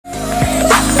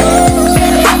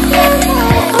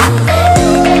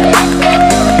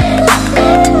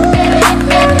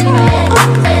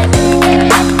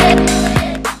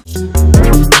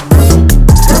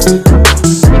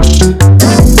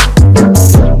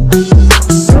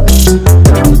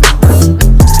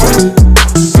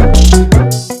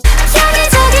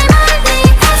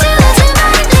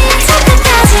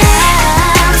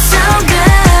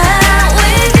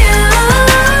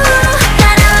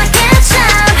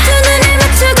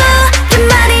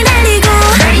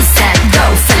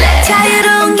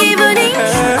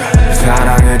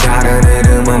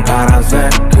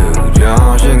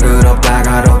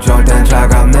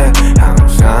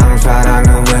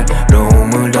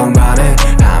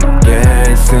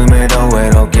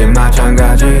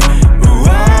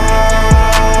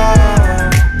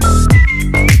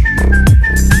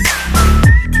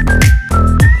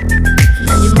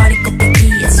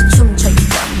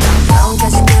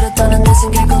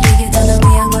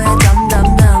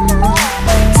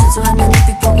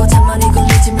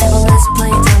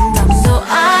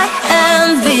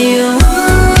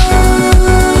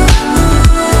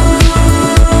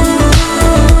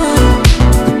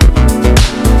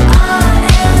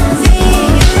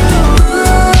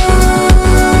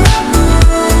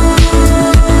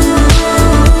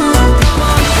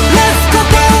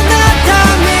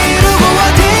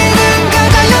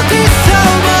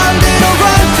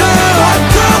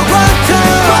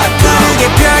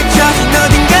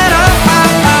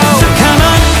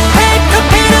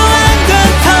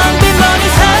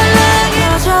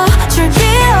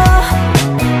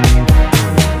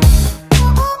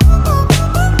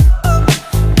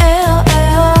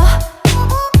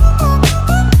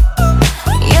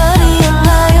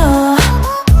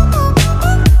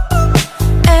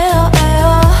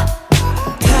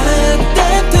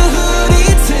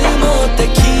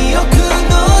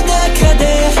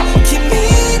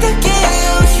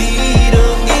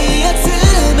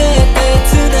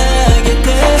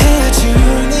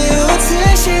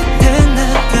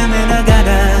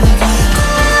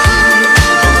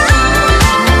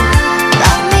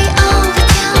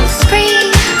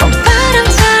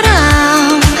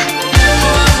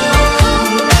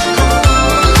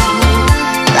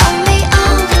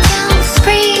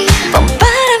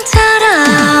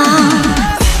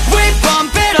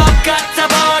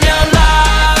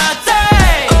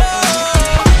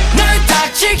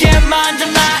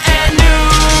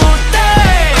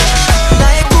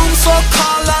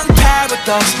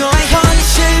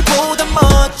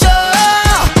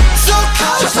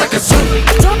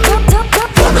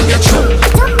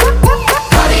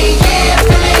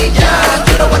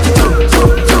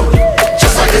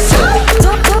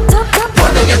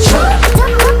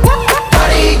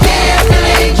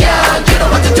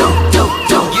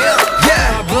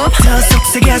더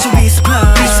속삭여줘 whisper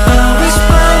whisper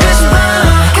whisper whisper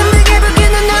감동해 볼게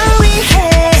난 널 위해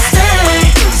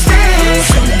Stay stay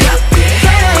sway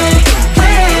sway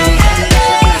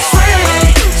sway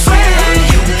sway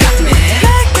You got me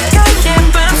like a golden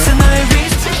밤새 너의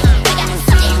wrist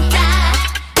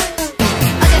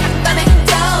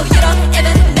어젯밤에도 you don't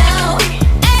even know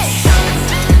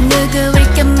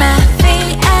누구일까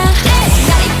마피아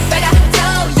날이 밝아도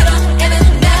you don't even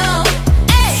know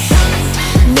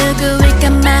누구일까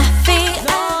마피아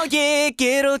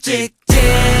너에게로 직진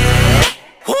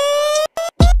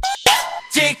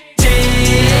직진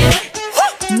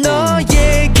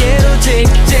너에게로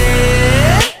직진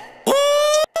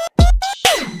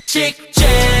직진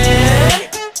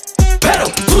Pedal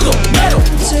to the metal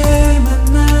제만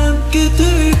남게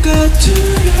될까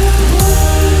두려워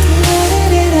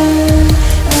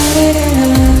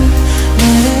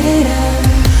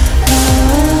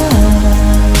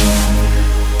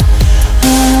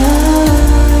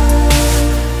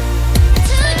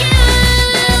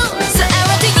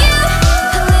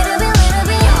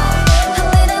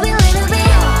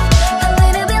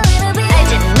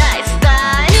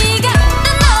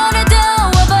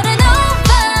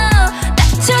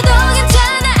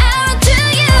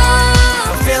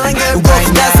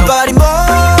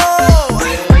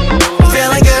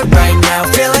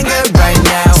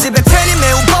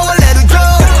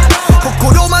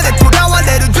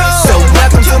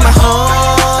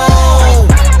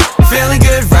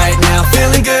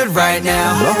right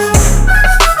now.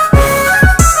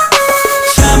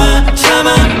 Chama,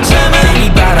 chama, chama. Bidi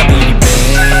bada bidi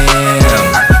bam.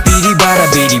 Bidi bada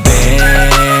bidi bam.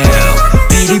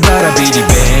 Bidi bada bidi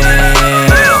bam.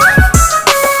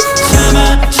 Chama,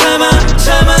 chama,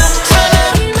 chama, chama.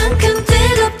 이만큼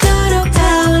뜨겁도록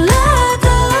타올라도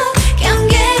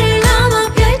경계를 넘어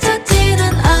펼쳐지는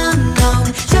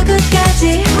unknown. 저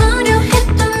끝까지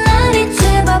화려했던 날이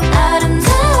제법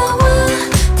아름다워.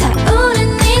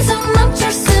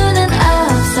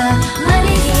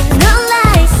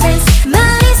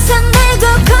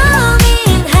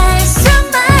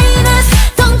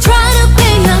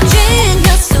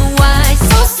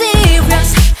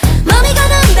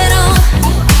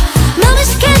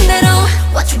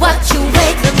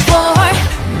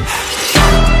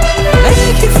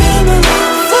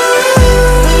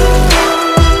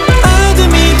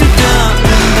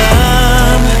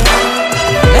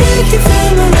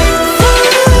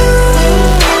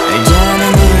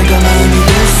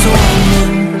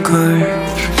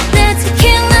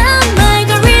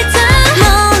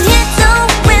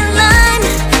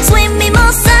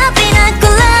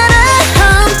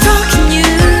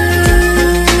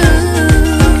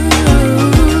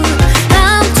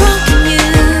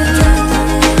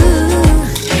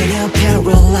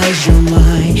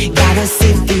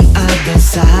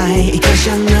 Because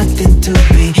you're nothing to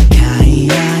be kind.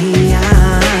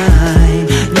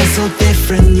 Not so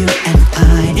different, you and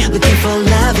I. Looking for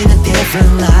love in a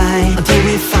different light until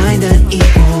we find an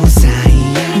equal side.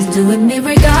 He's doing me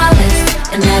regardless,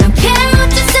 and I don't care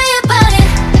what you say about it.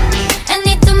 And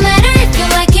it don't matter if you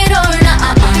like it or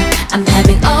not. I'm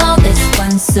having all this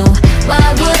fun, so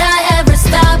why would I ever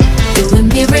stop doing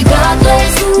me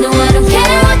regardless? No, I don't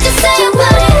care what you say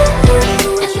about it.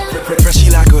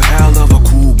 Freshy like a hell of a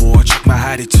cool boy. Check my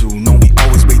attitude, know we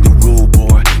always make the rule,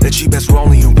 boy. Let you best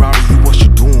rolling around you, what you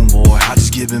doing, boy? I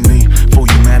just giving me for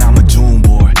you, man, I'm a doom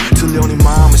boy. 들려니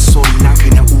마음의 소리, 난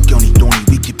그냥 우겨니 돈이.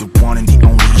 We keep it one and the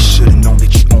only. You should've known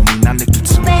that you owe me. 난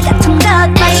느끼지. 내 같은 것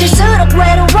마실수록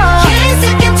외로워. Can't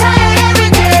sick and tired every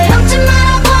day. 넘지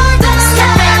마라 boy,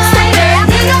 step back, stay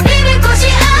back. 네가 비빌 곳이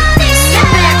아니. Step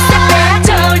back, step back.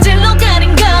 저울질로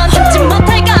가린 건 참지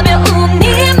못할 가벼운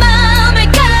네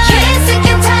마음일까. Can't sick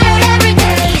and tired every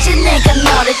day. 이제 내가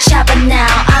너를 찾아.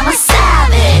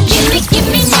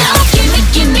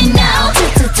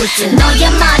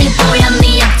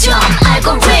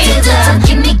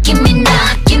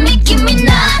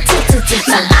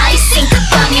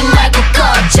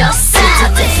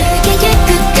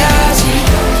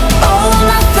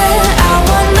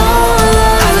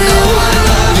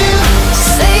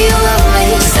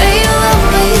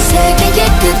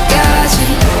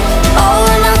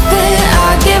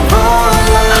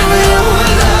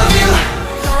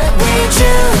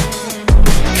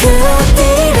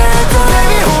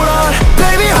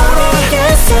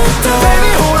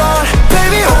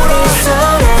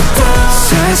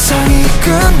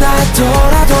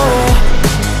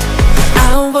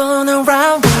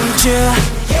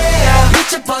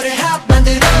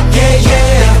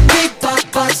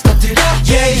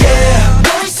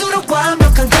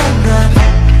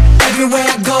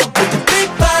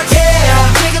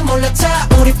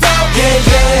 Yeah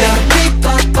yeah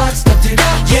Kpop box 터뜨려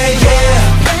Yeah yeah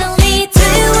Tell me, do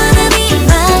you wanna be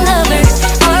my lover?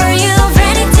 Are you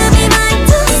ready to be mine?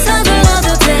 두 손을 넣어도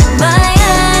돼 my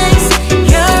eyes,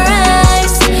 your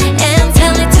eyes And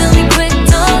tell it to me quick,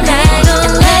 don't lie,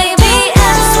 don't lie Baby, I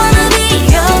just wanna be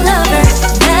your lover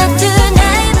난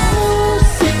tonight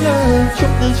singer 좀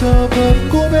늦어버린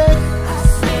고백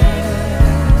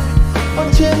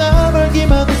언제나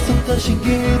멀기만 했었던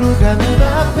신기루 가는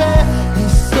앞에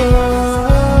있어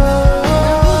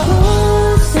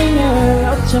singer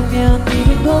어쩌면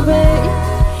이른 고백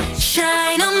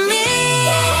Shine on me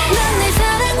난 날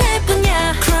사랑할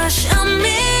뿐이야 Crush on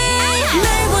me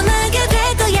날 원하게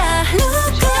될 거야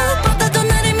누구보다도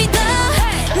나를 믿어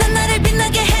난 나를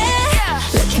빛나게 해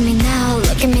Look at me now,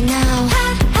 look at me now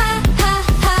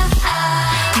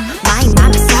My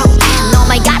mom is so bad, oh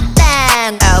my god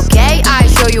damn. Okay, I'll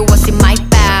show you what's in my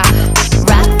bag.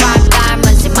 Red 5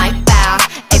 diamonds in my bag.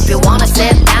 If you wanna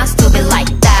sit down, stupid like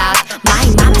that. My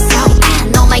mom is so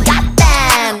bad, oh my god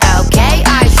damn. Okay,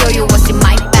 I'll show you what's in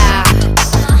my bag.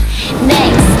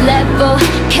 Next level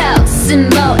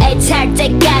코스모 애탈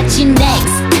때까지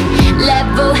next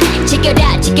level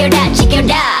지켜라 지켜라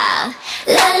지켜라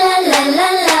La la la la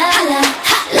la la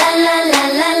La la la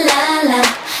la la la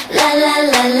La la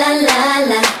la la la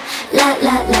la La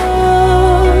la la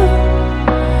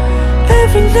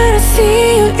Every night I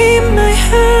see you in my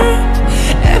heart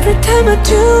Every time I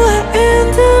do I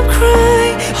end up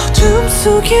crying 어둠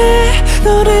속에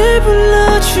너를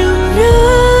불러주면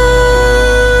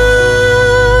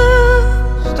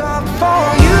Stop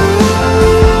for you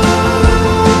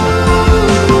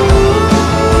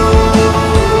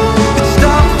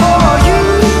Stop for you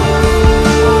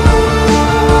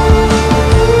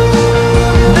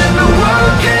Then the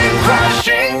world came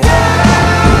crashing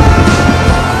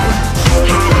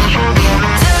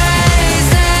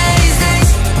Days,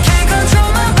 can't control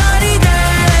my body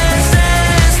dance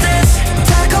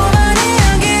달콤한 이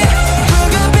향기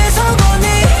무겁게 서보니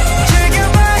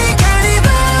즐겨봐 이 카니발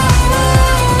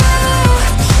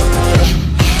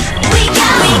We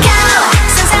go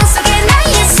상상 속에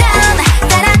나의 삶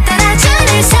따라 따라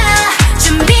줄을 서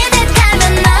준비됐다면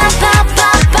너 pop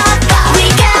pop pop pop We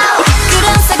go 구름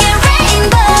속의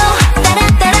rainbow 따라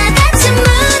따라 닫힌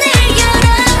문을 열어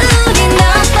우리 너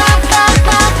pop pop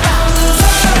pop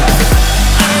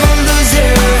I'm a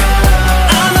loser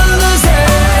I'm a loser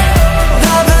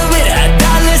Lover with a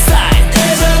dollar sign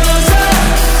is a loser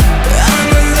I'm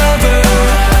a lover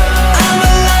I'm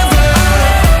a lover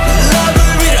Lover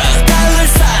with a dollar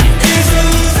sign is a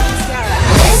loser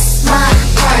It's my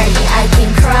party I can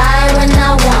cry when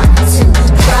I want to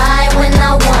cry when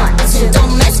I want to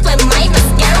Don't mess with my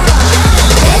mascara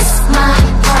It's my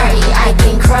party I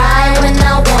can cry when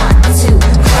I want to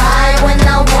cry when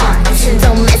I want to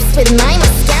Don't mess with my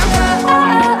mascara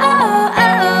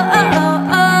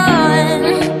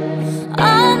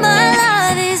All my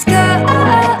love is gone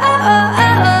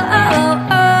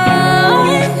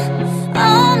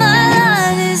All my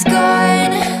love is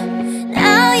gone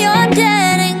Now you're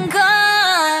dead and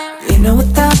gone You know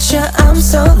without you I'm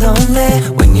so lonely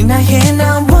When you're not here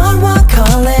now one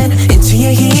calling Into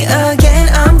your heat again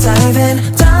I'm diving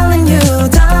Darling you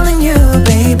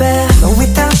baby But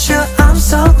without you I'm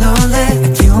so lonely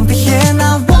If you won't be here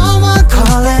now one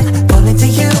calling Pulling to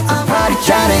you I'm party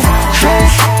Johnny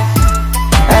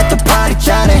at the party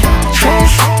Johnny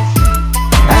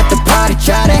at the party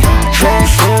Johnny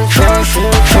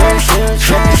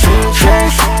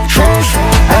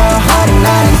하루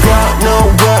나는 got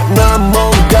nowhere 난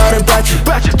뭔가를 받쳐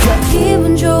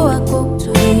기분 좋아 꼭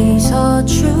둘이서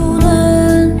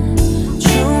추는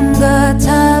춤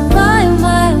같아 my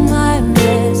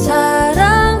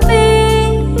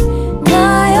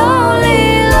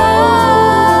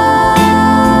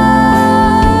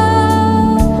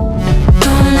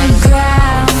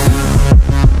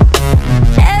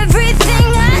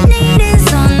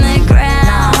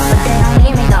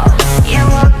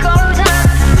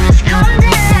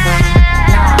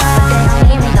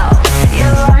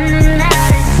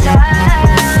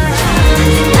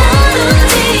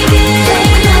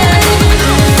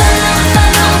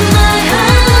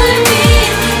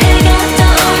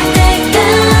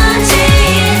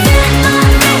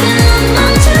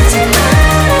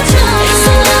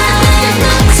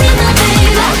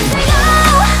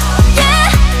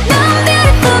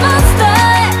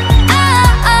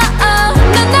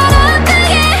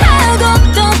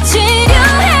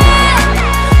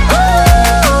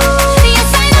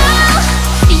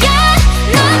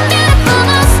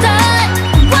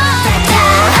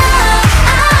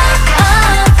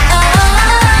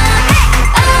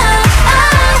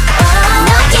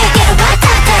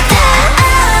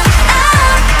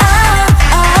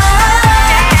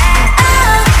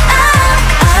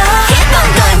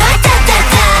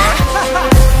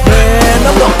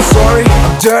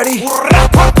dirty.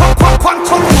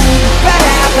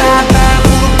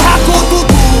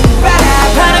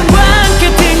 바람과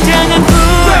함께 등장한 분.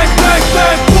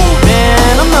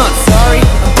 Man, I'm not sorry,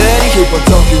 I'm dirty. Keep on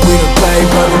talking, we don't play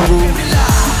by the rules.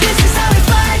 This is how we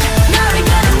fight, now we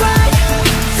gonna ride.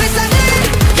 세상을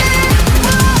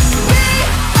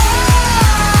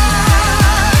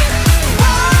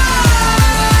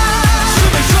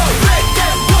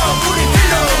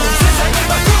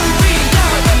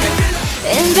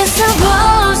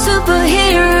Invincible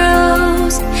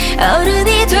superheroes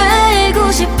어른이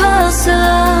되고 싶어서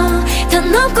더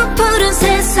높고 푸른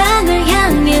세상을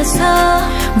향해서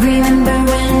Remember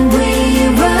when we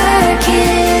were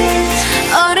kids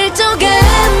어릴 적엔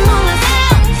몰랐어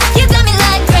You got me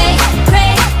like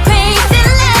crazy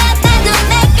love 나도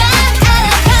내가 out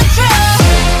of control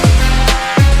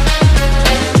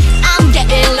I'm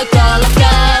getting loco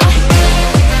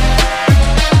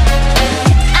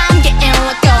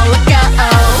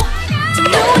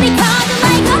눈이 커져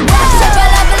like a wall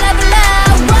샤발라발라발라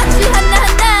watch you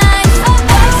하나하나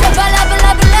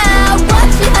샤발라발라발라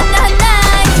watch you 하나하나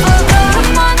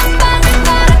Come on 빨리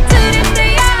떨어뜨릴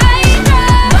때야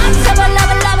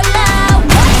샤발라발라발라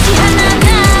watch you 하나하나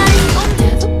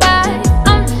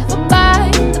I'll never buy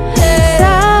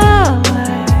Sour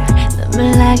눈물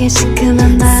나게 시큼한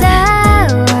말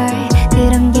Sour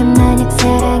그런 게 만약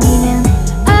사랑이면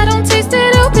I don't taste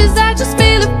it all cause I just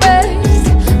feel it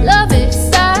Love is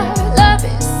sad, love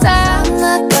is sad I'm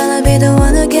not gonna be the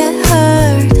one to get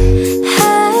hurt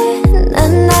Hey,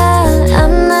 nah,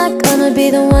 I'm not gonna be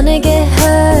the one to get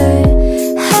hurt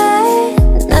Hey,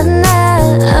 nah,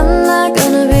 I'm not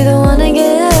gonna be the one to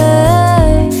get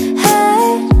hurt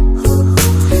Hey,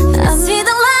 I see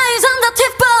the lies on the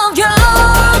tip of your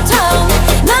tongue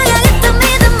널 향했던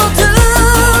믿음 모두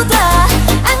다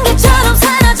안개처럼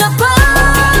사라져버려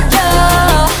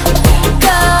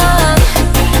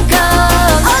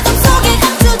어둠 속에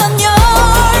감추던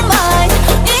your mind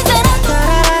이제는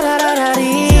따라라라라리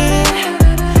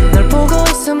널 보고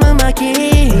있음 음악이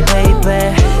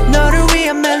baby 너를 위한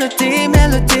멜로디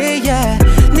yeah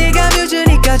네가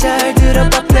뮤즈니까 잘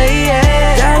들어봐 play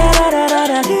it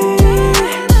따라라라라리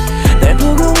널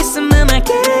보고 있음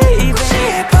음악이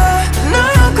싶어 널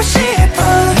안고 싶어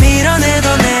밀어내도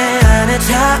내 안에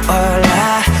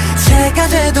타올라 새가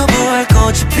돼도 뭘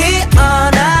꽃이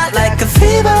피어나 like a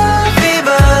fever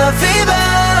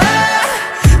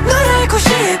널 알고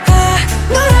싶어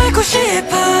널 알고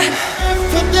싶어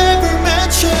If I never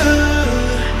met you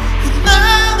난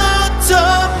어떤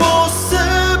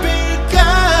모습일까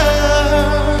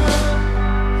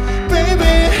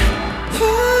Baby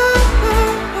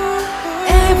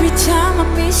Every time I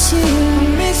miss you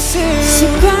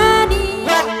시간이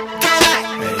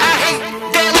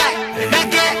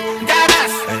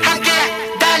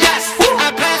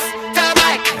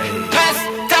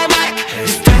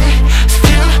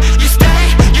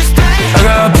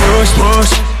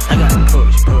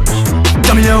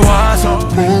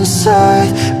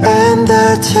Inside and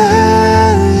I'll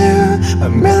tell you a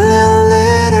million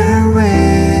little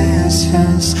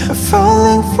reasons I'm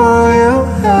falling for your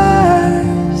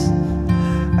eyes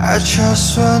I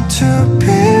just want to be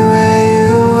where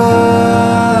you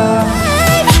are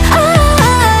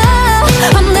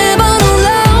I'm never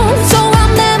alone so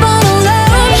I'm never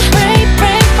alone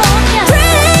Brave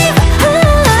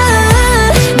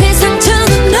내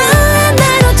상처는 너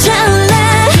하나로 차올라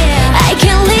I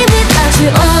can't live without you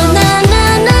oh na na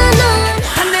na na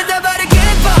안 된다 말해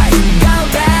goodbye go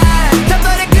back 다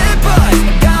말해 good boys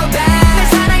go back 날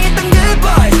사랑했던 good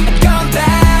boys go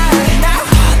back 날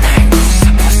원해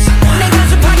내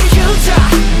가슴 파괴 휴자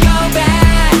go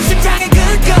back 심장에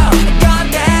good girl go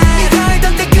back 네가 알던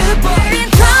내 good boy In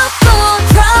trouble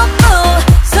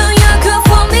so you're good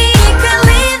for me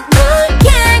끌린 널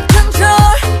can't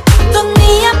control 또 네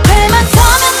앞에만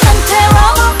서면 난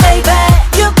terrible baby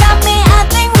You got me I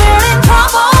think we're in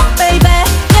trouble baby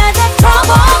Yeah that's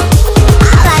trouble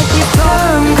I like you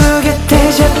그게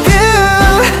deja vu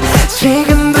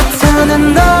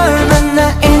지금부터는 널 만나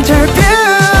인터뷰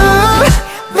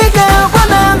네가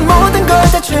원한 모든 걸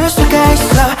다 줄 수가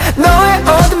있어 너의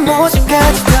어두운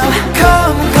모습까지도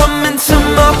Come into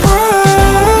my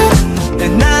world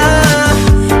And now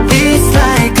it's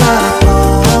like a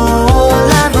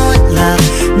whole I 몰라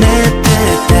내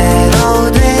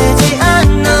뜻대로 되지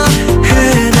않아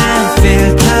흔한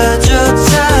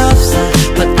필터조차 없어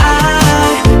But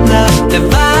I love the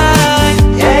vibe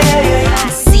yeah.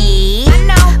 See? I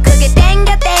know. 그게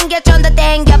땡겨 좀 더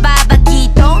땡겨봐봐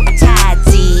기동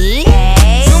차지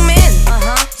Zoom in,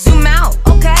 zoom out,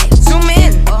 okay Zoom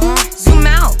in, zoom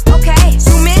out, okay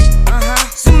Zoom in,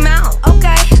 zoom out,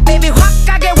 okay Baby 확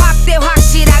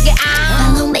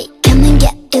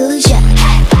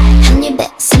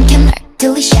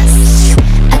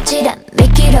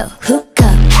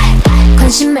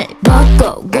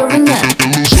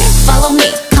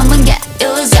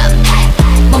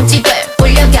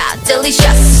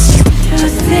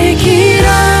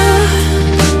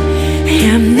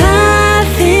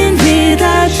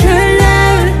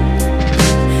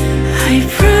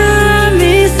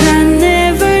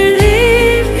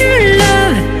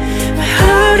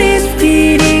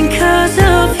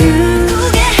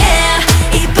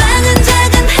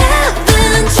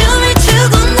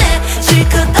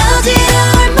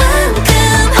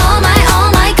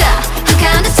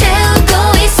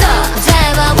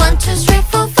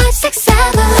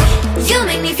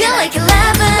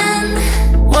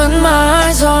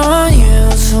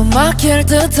막힐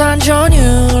듯한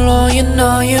전율로 You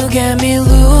know you get me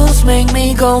loose Make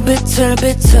me go bitter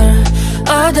bitter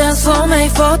I dance so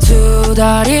made for two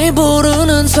다리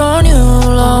부르는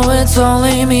선율로 It's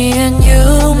only me and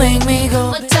you Make me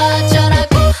go bitter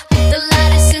The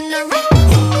light is in the room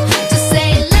to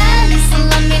say la, listen,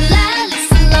 love me, la,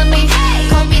 listen, love me.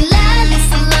 Call me la,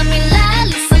 listen, love me, la,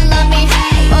 listen, love me.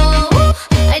 Oh,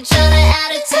 I tryna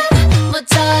attitude, but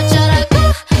어쩌라고?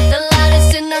 The light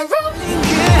is in the room.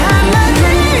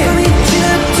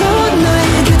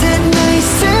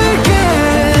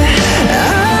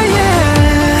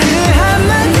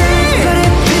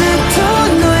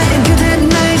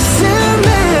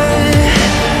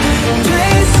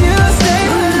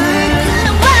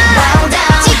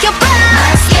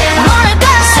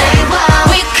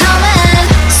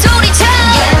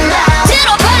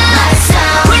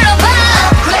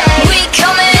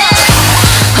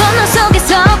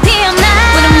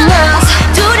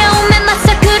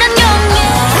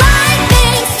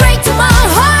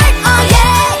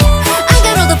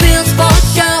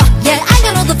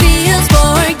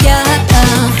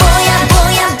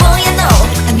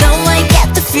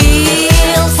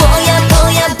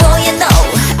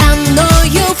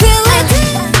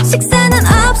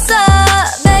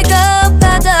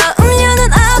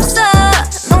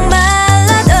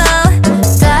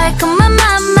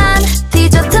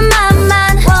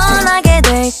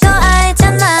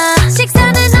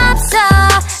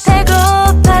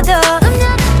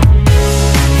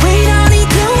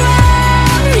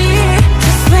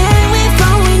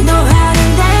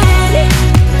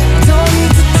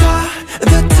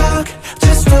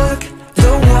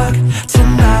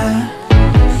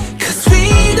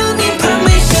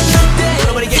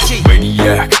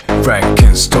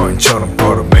 Frankenstein처럼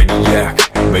벌어 maniac,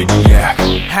 maniac.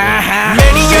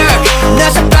 Maniac.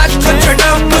 나서 빠진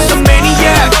것처럼 무슨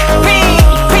maniac.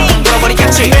 핑,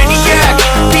 물어버리겠지. Maniac.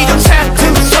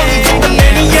 비정상은 소리 듣는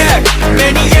maniac,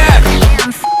 maniac.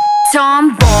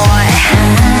 Tomboy.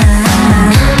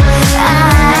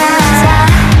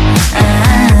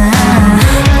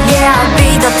 Yeah, I'll be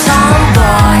the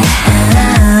tomboy.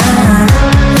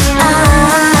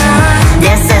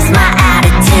 This is my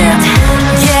attitude.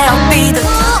 Yeah, I'll be the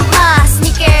put my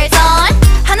sneakers on.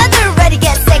 하나 둘 ready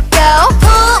get set go.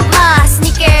 Put my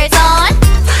sneakers on.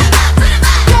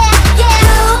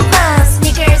 Put my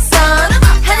sneakers on.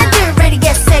 하나 둘 ready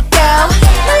get set go.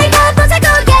 빨리 가보자고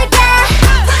yeah yeah.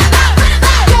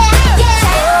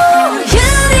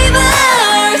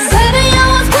 Universe, baby I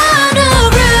was born to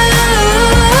rule.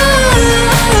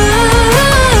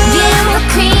 Yeah, I'm the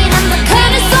queen, I'm the queen.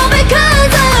 And it's all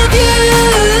because of you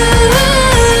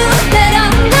that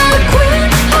I'm the queen.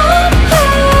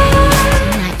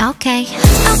 Okay.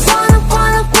 I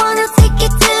wanna take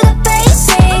it to the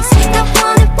basics. 나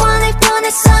wanna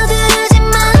서두르지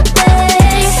마,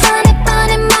 babe.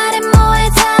 뻔해 말해 뭐해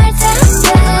잘 텐데.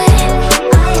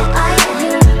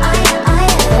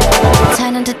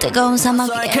 자는데 뜨거운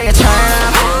사막에 크게처럼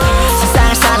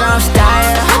세상을 사정 없이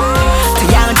달려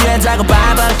태양을 들자고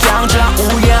밟아 정적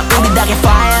우야 우리 닭의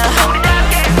fire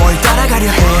뭘 따라가려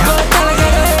해?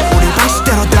 우리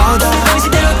방식대로 떠도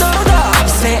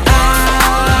Say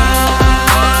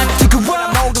두꺼워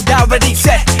모두 다 ready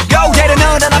set go.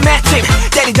 때려넣으라 나 맷집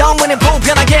때리던 문은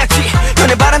불편하겠지.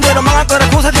 그네 바람대로 망할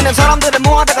거라고 사지는 사람들은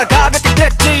모아다가 가볍게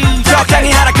됐지.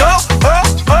 적당히 하라고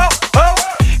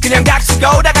그냥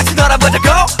각시고 다 같이 놀아보자고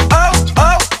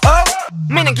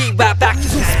meaning give back to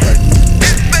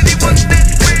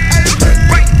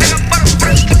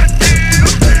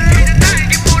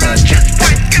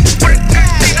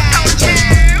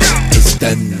It's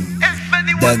done.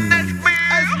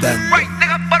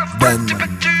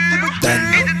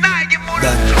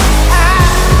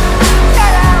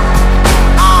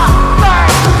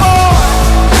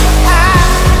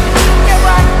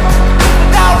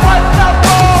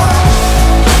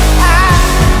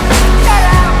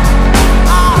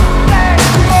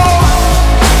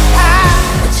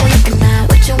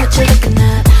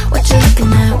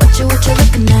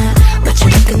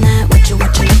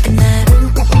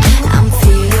 I'm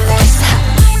fearless.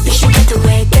 You should get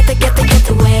away, get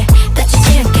away.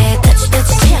 다치지 않게,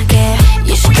 다치지 않게.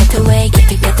 You should get away,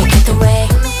 get away.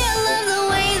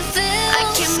 I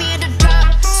came here to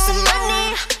drop some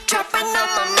money, dropping all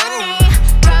my money.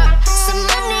 Drop some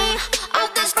money, all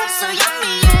this stuff so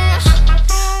yummy, yeah.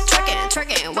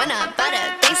 Twerking, when I buy the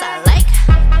things I like.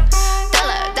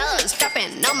 Dollars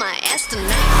dropping on my ass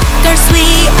tonight. They're sweet